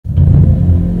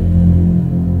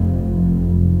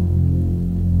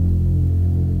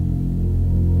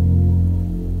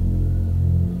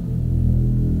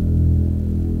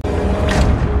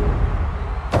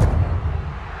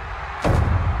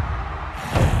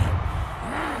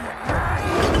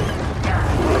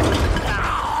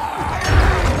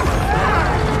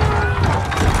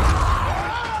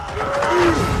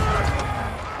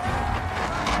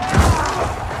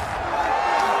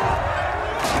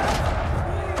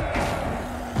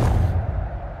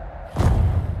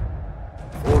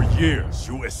years,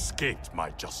 you escaped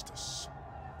my justice.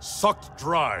 Sucked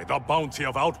dry the bounty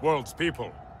of Outworld's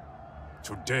people.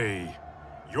 Today,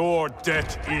 your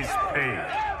debt is paid.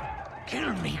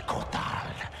 Kill me,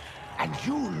 Kotal, and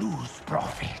you lose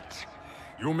profit.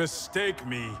 You mistake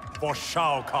me for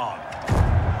Shao Kahn.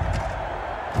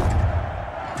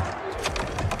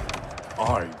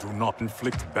 I do not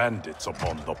inflict bandits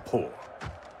upon the poor.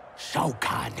 Shao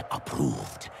Kahn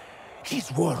approved.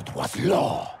 His word was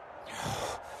law.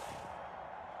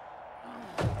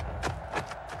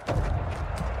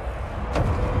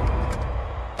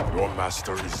 Your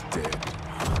master is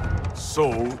dead.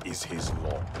 So is his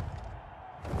law.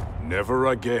 Never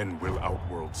again will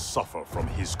Outworld suffer from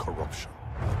his corruption.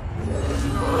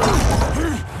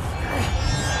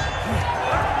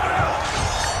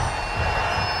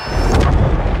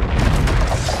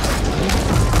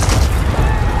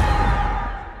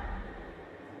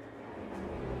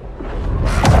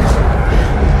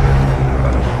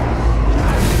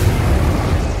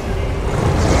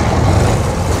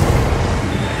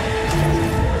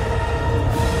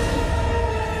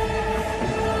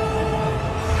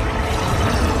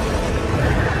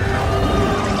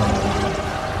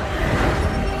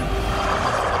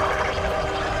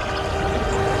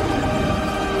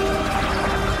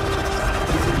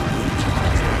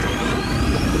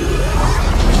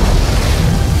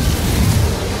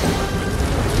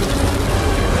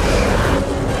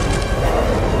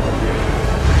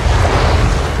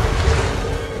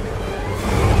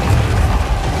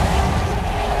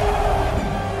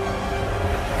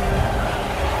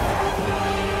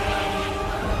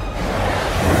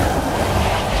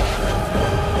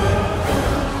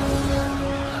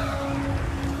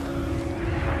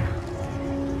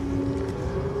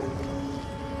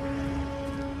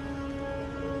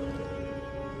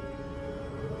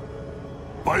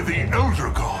 By the Elder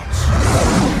Gods!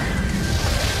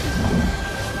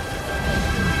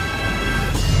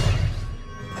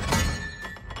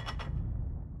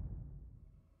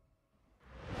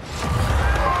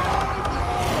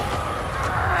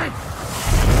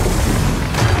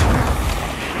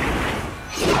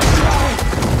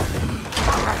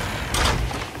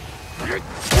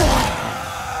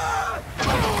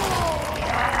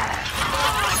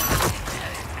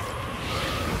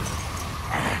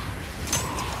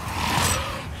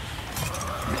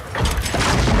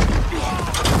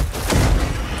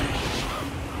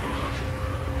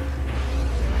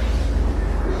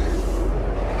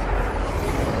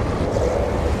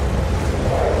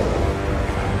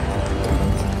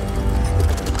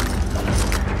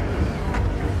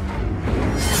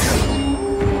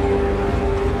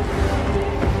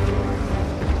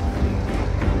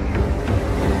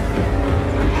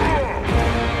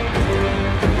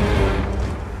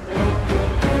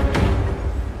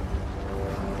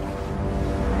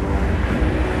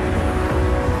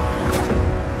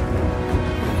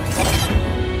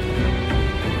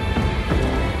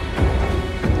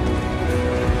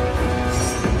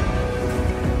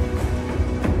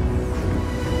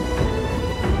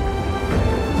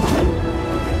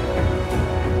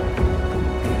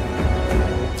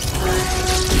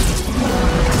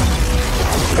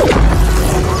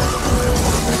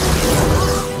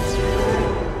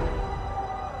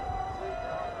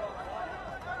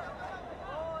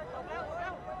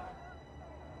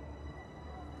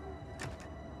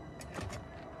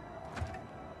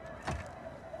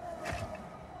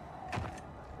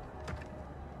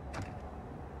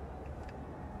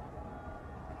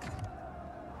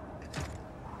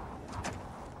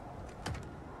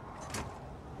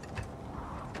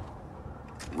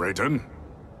 Raiden?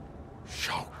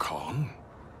 Shao Kahn?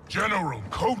 General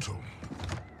Kotal.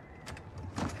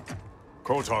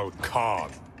 Kotal Kahn.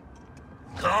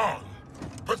 Khan,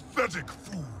 pathetic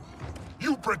fool.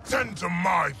 You pretend to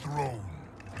my throne.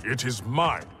 It is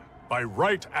mine, by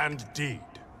right and deed.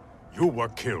 You were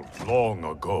killed long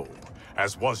ago,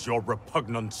 as was your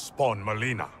repugnant spawn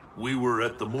Melina. We were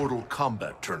at the Mortal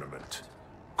Kombat tournament.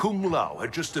 Kung Lao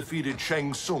had just defeated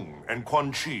Shang Tsung and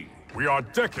Quan Chi. We are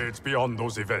decades beyond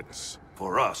those events.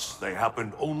 For us, they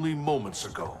happened only moments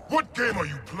ago. What game are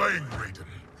you playing, Raiden?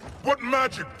 What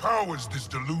magic powers this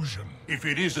delusion? If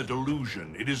it is a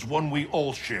delusion, it is one we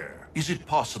all share. Is it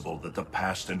possible that the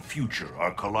past and future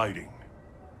are colliding?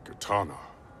 Kitana,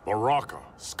 Baraka,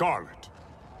 Scarlet,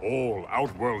 all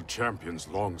Outworld champions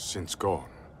long since gone.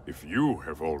 If you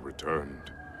have all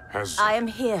returned, has... I am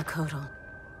here, Kotal.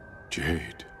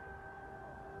 Jade.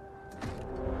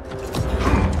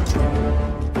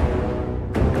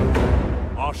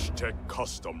 Aztec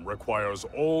custom requires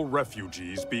all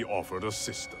refugees be offered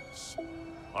assistance.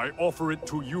 I offer it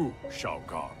to you, Shao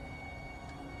Kahn.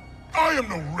 I am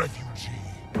no refugee.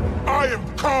 I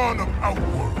am Khan of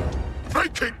Outworld.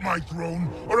 Vacate my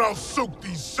throne, or I'll soak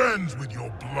these sands with your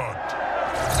blood.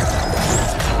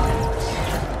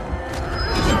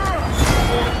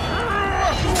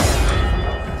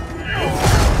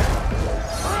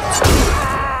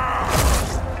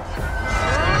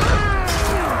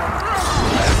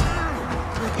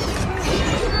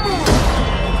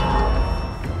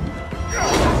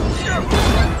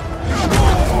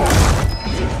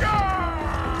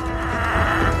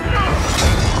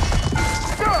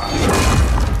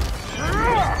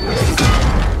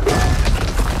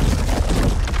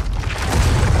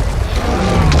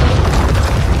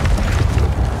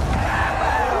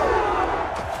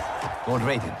 Lord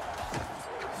Raiden,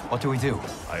 what do we do?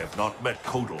 I have not met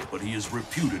Kotal, but he is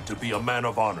reputed to be a man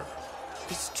of honor.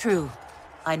 It's true.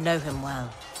 I know him well.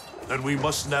 Then we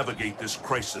must navigate this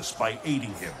crisis by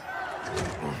aiding him.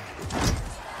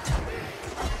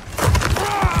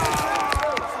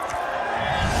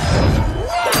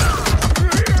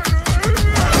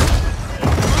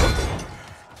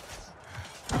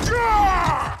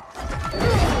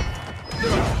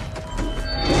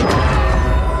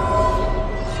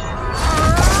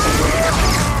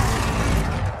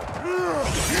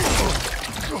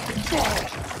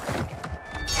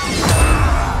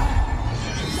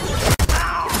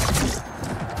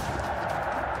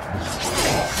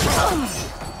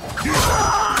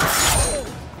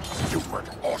 Stupid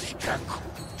Oztek,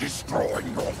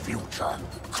 destroying your future,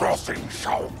 crossing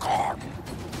Shao Kahn.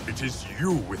 It is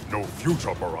you with no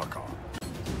future, Baraka.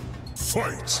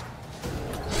 Fight!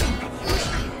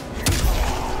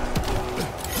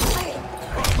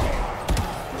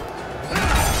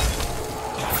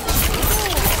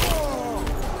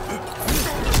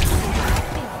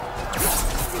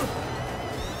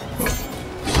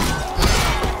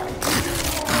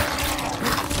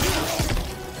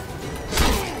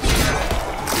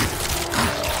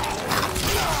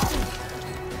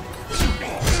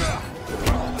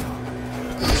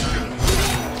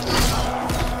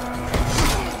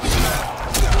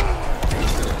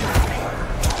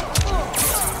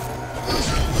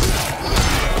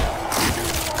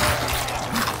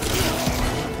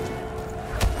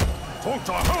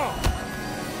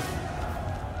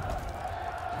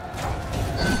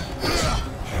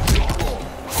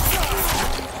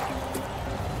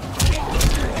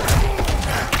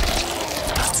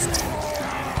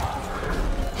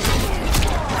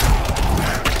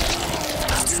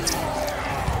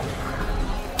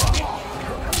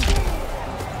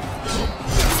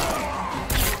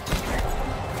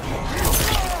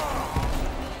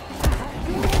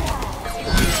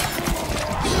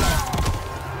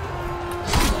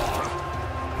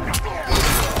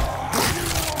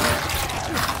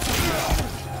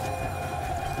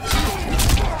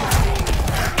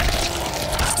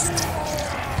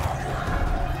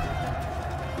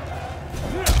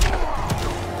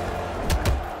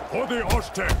 For the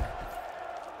Oztek!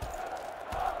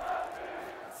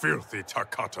 Filthy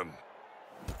Takatan.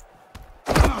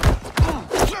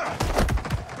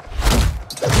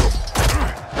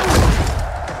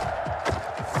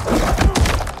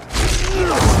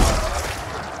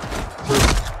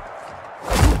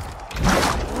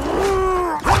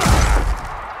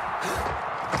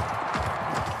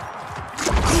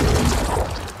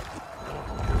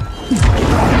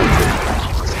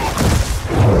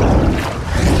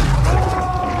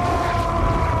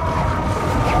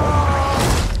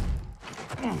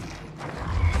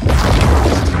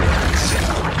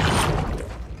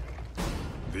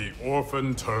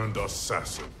 Orphan turned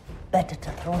assassin. Better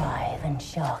to thrive in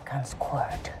Shao Kahn's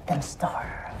court than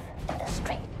starve in the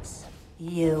streets.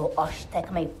 You,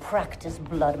 Oztek, may practice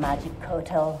blood magic,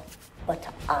 Kotal, but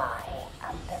I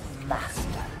am the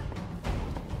master.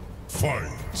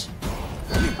 Fight!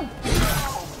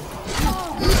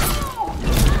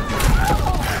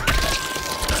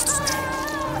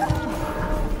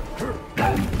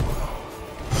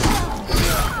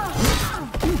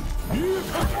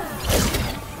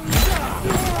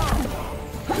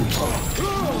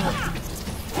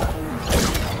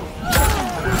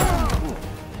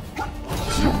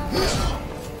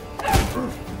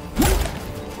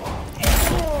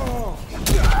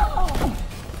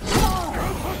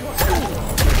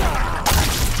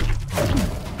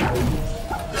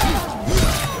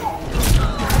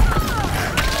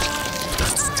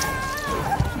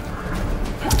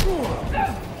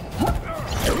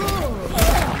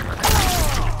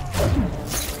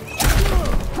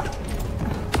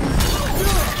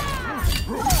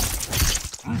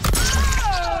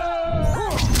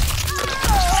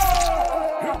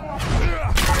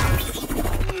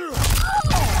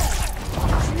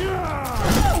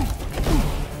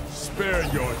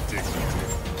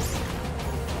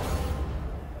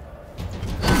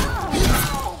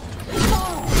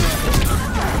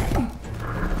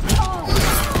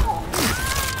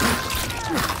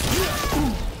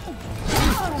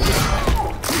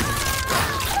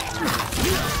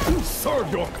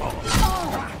 your cause.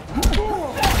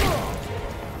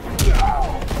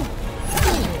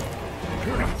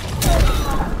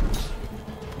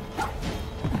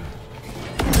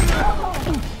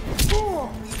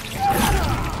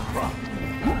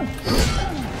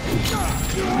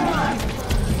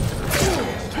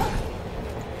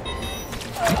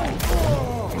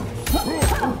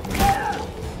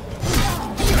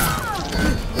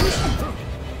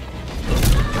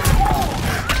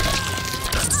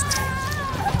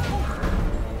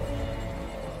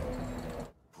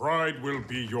 Pride will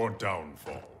be your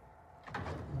downfall.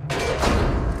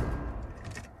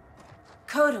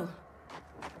 Kotal.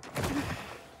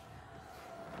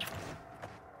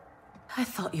 I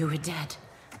thought you were dead.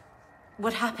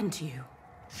 What happened to you?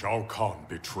 Shao Kahn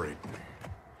betrayed me,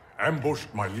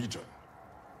 ambushed my legion.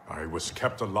 I was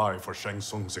kept alive for Shang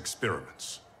Tsung's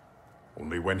experiments.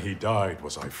 Only when he died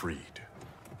was I freed.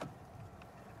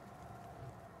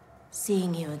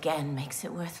 Seeing you again makes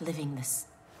it worth living this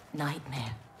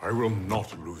nightmare. I will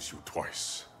not lose you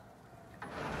twice.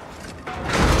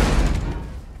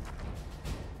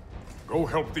 Go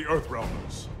help the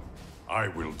Earthrealmers. I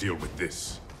will deal with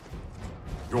this.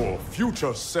 Your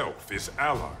future self is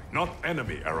ally, not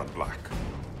enemy, Aaron Black.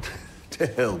 To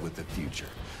hell with the future.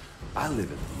 I live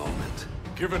in the moment.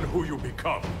 Given who you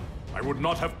become, I would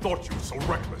not have thought you so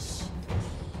reckless.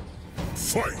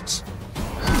 Fight!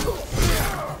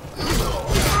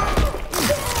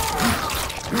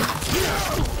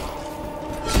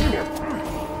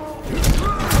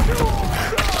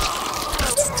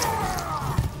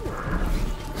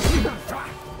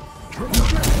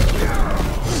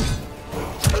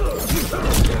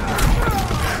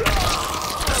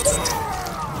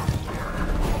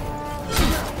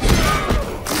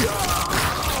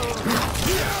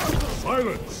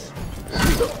 Silence!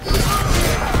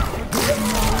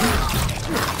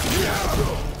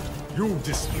 You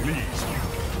displease me.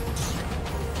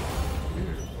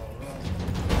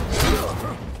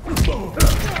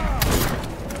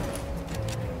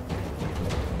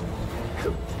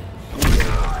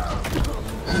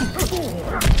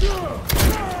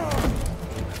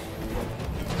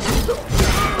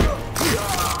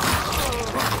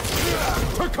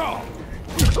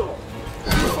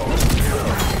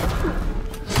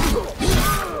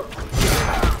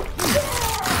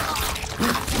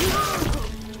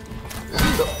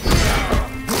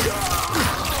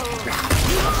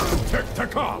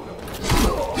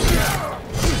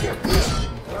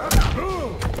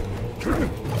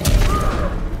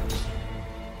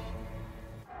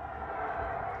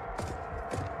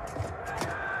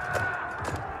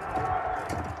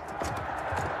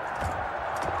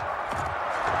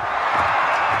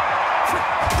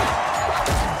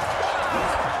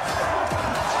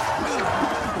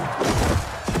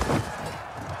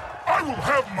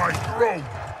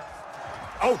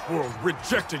 Outworld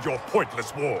rejected your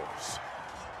pointless wars.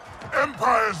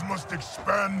 Empires must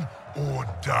expand or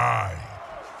die.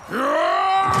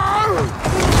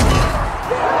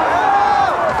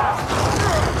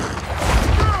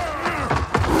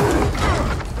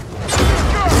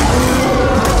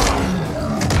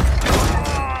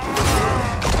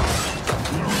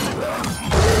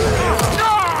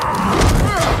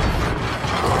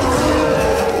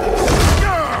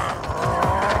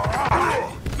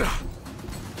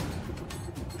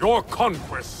 Your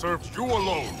conquest serves you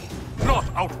alone, not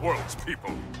Outworld's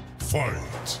people.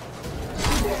 Fight!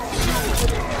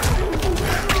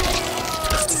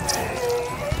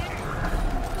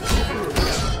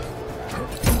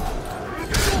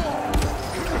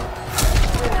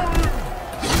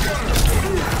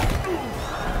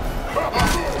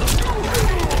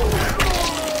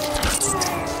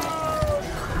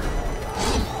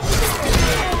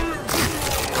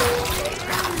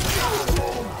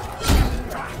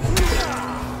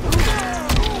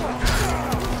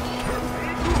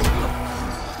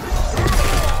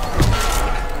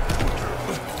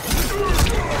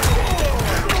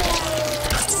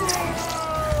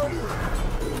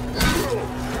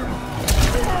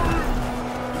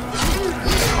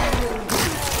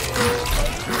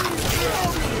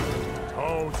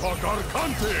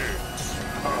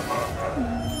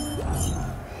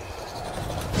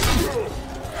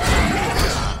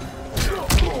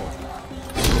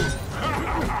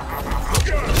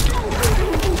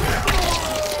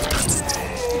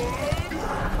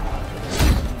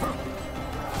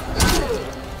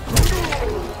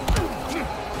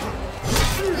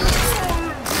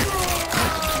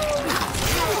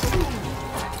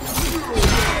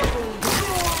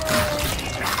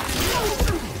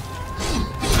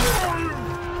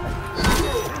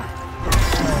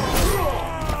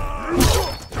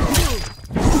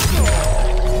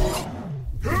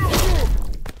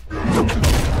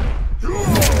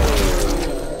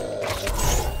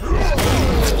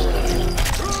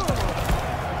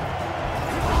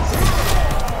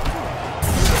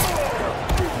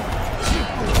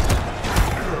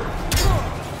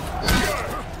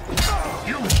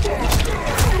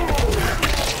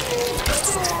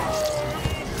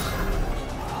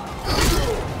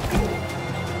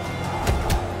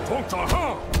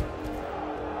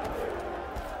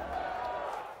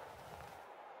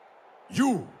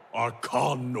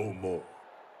 Khan no more.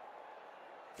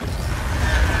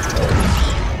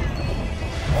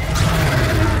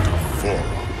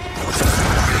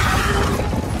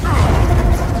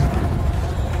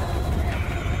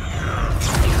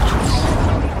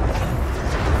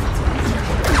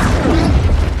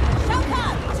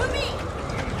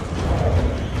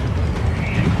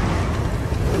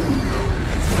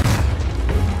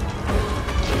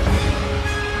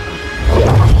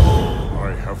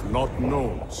 Not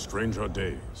known stranger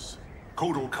days.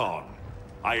 Kotal Khan,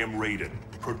 I am Raiden,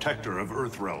 protector of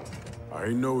Earthrealm. I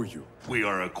know you. We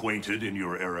are acquainted in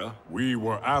your era. We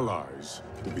were allies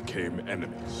who became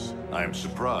enemies. I am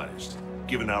surprised,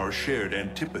 given our shared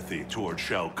antipathy toward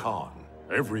Shao Kahn.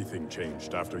 Everything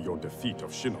changed after your defeat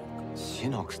of Shinnok.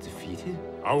 Shinnok's defeated?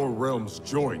 Our realms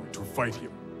joined to fight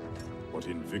him. But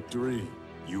in victory,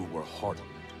 you were hardened.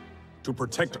 To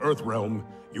protect Earthrealm,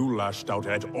 you lashed out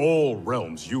at all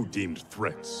realms you deemed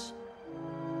threats.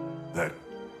 That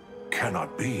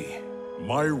cannot be.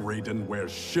 My Raiden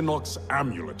wears Shinnok's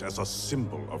amulet as a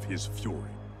symbol of his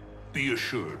fury. Be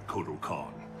assured, Kotal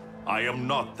Khan, I am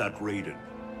not that Raiden.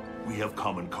 We have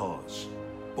common cause,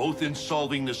 both in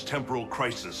solving this temporal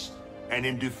crisis and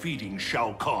in defeating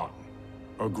Shao Kahn.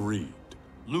 Agreed.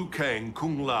 Liu Kang,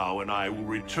 Kung Lao, and I will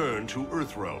return to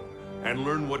Earthrealm and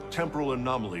learn what temporal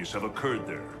anomalies have occurred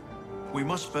there. We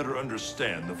must better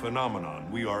understand the phenomenon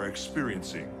we are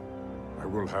experiencing. I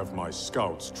will have my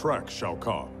scouts track Shao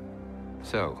Kahn.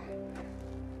 So,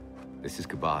 this is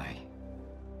goodbye.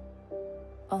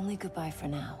 Only goodbye for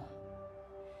now.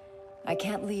 I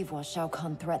can't leave while Shao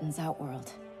Kahn threatens Outworld.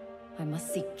 I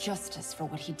must seek justice for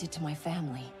what he did to my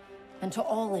family, and to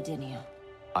all Edinia.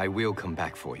 I will come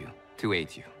back for you, to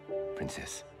aid you,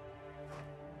 Princess.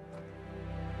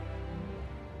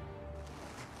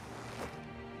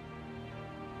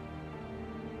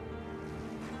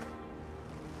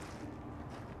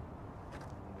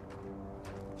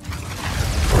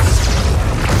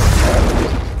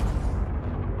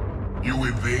 You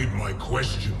evade my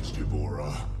questions,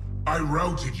 Deborah. I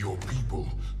routed your people,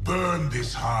 burned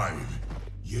this hive,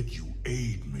 yet you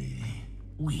aid me.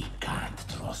 We can't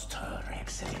trust her,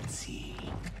 Excellency.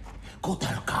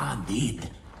 Kotal Khan did,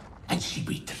 and she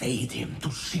betrayed him to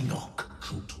Shinnok.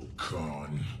 Kotal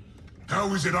Khan.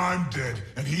 How is it I'm dead,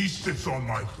 and he sits on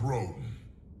my throne?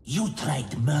 You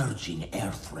tried merging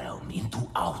Earthrealm into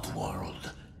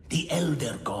Outworld. The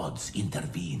Elder Gods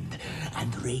intervened,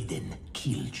 and Raiden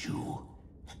killed you.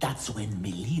 That's when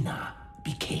Melina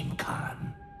became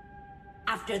Khan.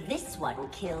 After this one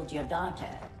killed your daughter,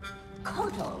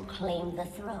 Kotal claimed the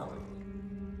throne.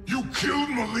 You killed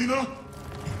Melina?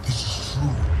 If this is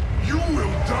true, you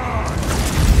will die!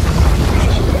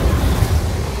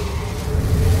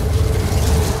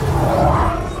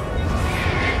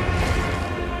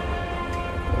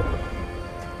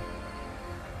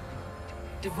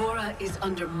 Deborah is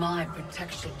under my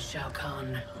protection, Shao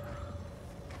Kahn.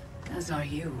 As are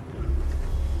you.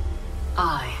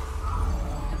 I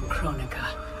am Kronika.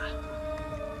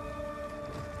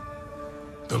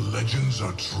 The legends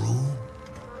are true?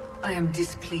 I am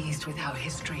displeased with how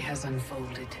history has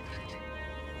unfolded.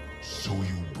 So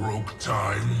you broke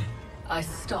time? I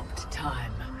stopped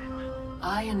time.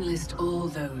 I enlist all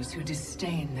those who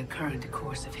disdain the current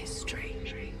course of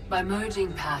history. By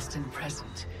merging past and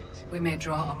present, we may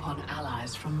draw upon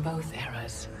allies from both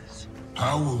eras.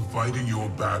 How will fighting your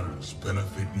battles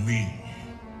benefit me?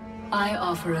 I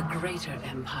offer a greater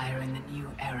empire in the new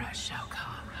era, Shao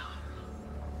Kahn.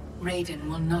 Raiden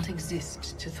will not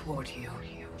exist to thwart you.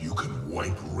 You can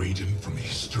wipe Raiden from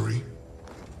history?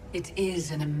 It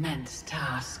is an immense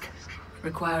task,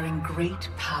 requiring great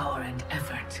power and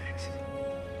effort.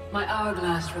 My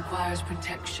hourglass requires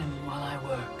protection while I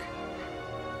work.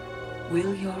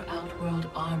 Will your Outworld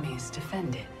armies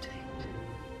defend it?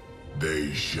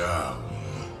 They shall.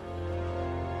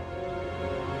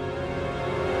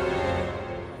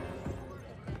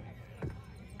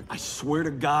 I swear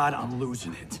to God, I'm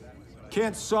losing it.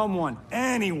 Can't someone,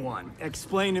 anyone,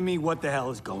 explain to me what the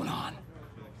hell is going on?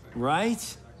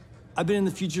 Right? I've been in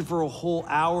the future for a whole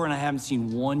hour and I haven't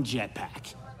seen one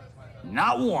jetpack.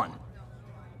 Not one.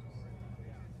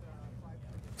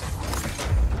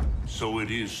 So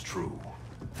it is true.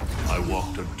 I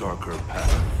walked a darker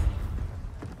path.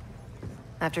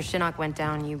 After Shinnok went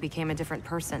down, you became a different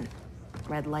person.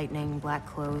 Red lightning, black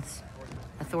clothes,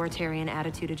 authoritarian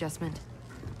attitude adjustment.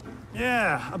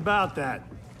 Yeah, about that.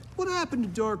 What happened to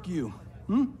Dark You?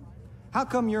 How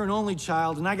come you're an only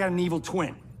child and I got an evil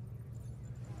twin?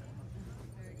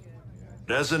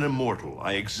 As an immortal,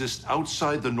 I exist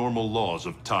outside the normal laws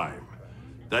of time.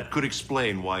 That could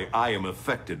explain why I am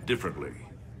affected differently.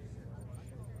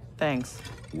 Thanks.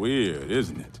 Weird,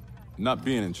 isn't it? Not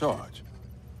being in charge.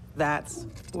 That's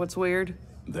what's weird?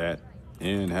 That,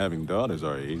 and having daughters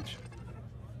our age.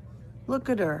 Look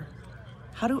at her.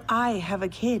 How do I have a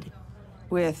kid?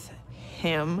 With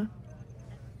him?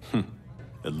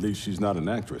 At least she's not an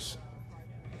actress.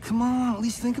 Come on, at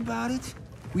least think about it.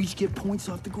 We each get points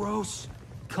off the gross.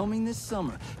 Coming this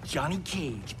summer, Johnny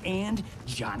Cage and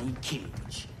Johnny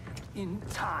Cage. In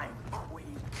time, Quake.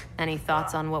 Any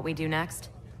thoughts on what we do next?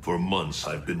 For months,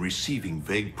 I've been receiving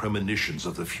vague premonitions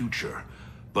of the future,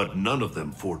 but none of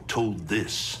them foretold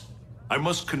this. I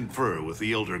must confer with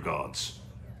the Elder Gods.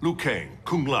 Liu Kang,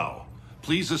 Kung Lao,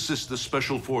 please assist the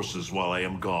Special Forces while I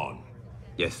am gone.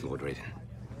 Yes, Lord Raiden.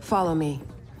 Follow me.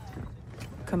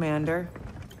 Commander?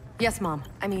 Yes, Mom.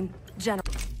 I mean, General.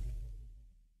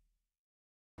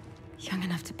 Young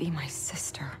enough to be my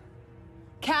sister.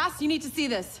 Cass, you need to see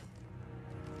this.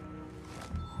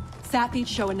 Sathies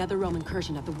show another realm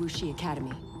incursion at the Wuxi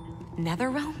Academy.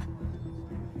 Netherrealm?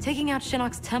 Taking out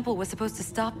Shinnok's temple was supposed to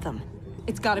stop them.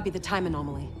 It's gotta be the time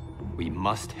anomaly. We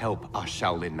must help our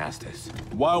Shaolin masters.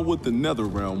 Why would the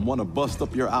Netherrealm want to bust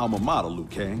up your alma mater, Liu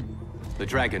Kang? The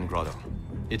Dragon Grotto.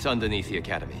 It's underneath the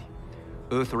Academy.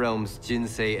 Earthrealm's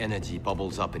Jinsei energy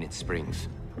bubbles up in its springs.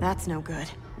 That's no good.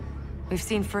 We've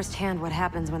seen firsthand what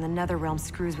happens when the Netherrealm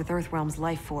screws with Earthrealm's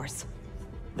life force.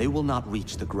 They will not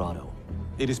reach the grotto.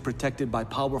 It is protected by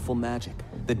powerful magic,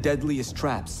 the deadliest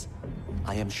traps.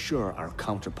 I am sure our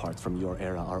counterparts from your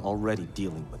era are already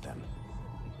dealing with them.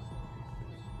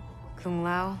 Kung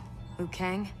Lao, Liu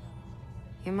Kang,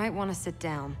 you might want to sit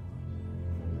down.